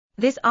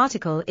This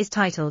article is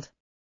titled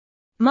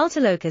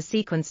Multilocus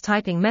Sequence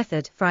Typing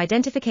Method for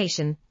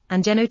Identification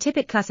and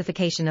Genotypic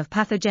Classification of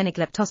Pathogenic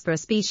Leptospira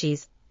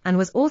Species, and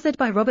was authored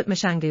by Robert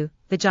Mashangu,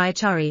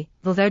 Vijayachari,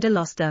 Vulvoda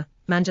Loster,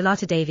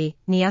 Manjulata Devi,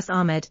 Nias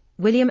Ahmed,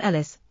 William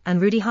Ellis,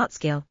 and Rudy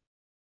Hartskill.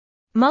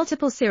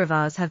 Multiple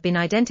serovars have been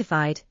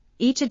identified,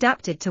 each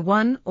adapted to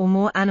one or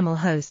more animal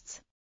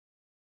hosts.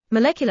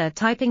 Molecular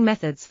typing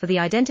methods for the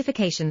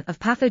identification of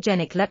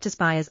pathogenic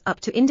leptospires up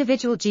to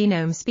individual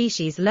genome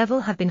species level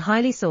have been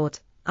highly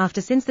sought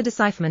after since the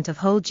decipherment of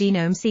whole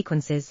genome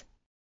sequences.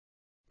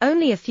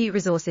 Only a few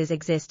resources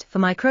exist for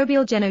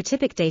microbial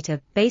genotypic data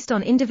based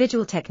on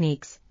individual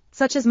techniques,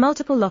 such as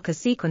multiple locus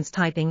sequence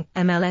typing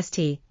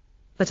 (MLST),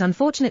 but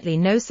unfortunately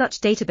no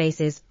such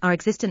databases are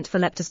existent for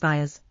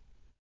leptospires.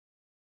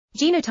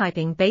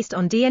 Genotyping based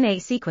on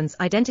DNA sequence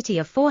identity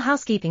of 4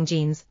 housekeeping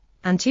genes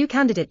and 2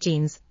 candidate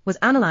genes was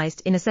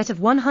analyzed in a set of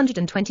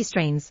 120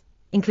 strains,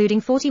 including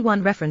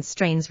 41 reference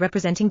strains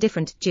representing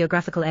different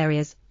geographical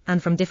areas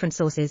and from different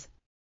sources.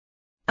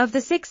 Of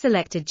the 6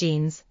 selected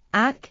genes,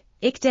 AC,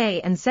 ICD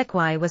and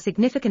SEQY were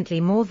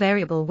significantly more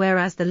variable,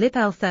 whereas the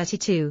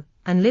LipL32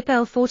 and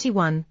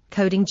LipL41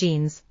 coding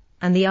genes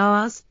and the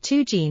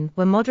RS2 gene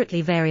were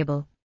moderately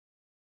variable.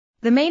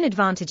 The main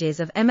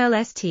advantages of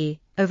MLST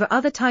over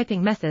other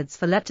typing methods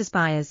for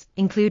leptospires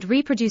include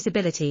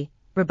reproducibility,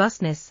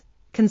 robustness,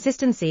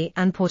 consistency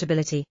and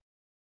portability.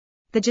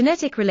 The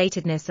genetic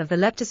relatedness of the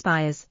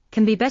leptospires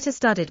can be better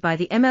studied by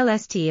the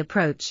MLST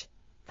approach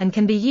and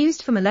can be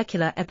used for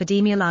molecular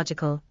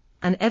epidemiological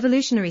and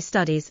evolutionary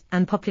studies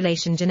and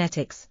population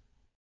genetics.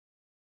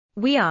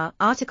 We are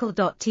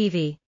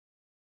article.tv.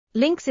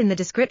 Links in the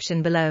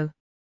description below.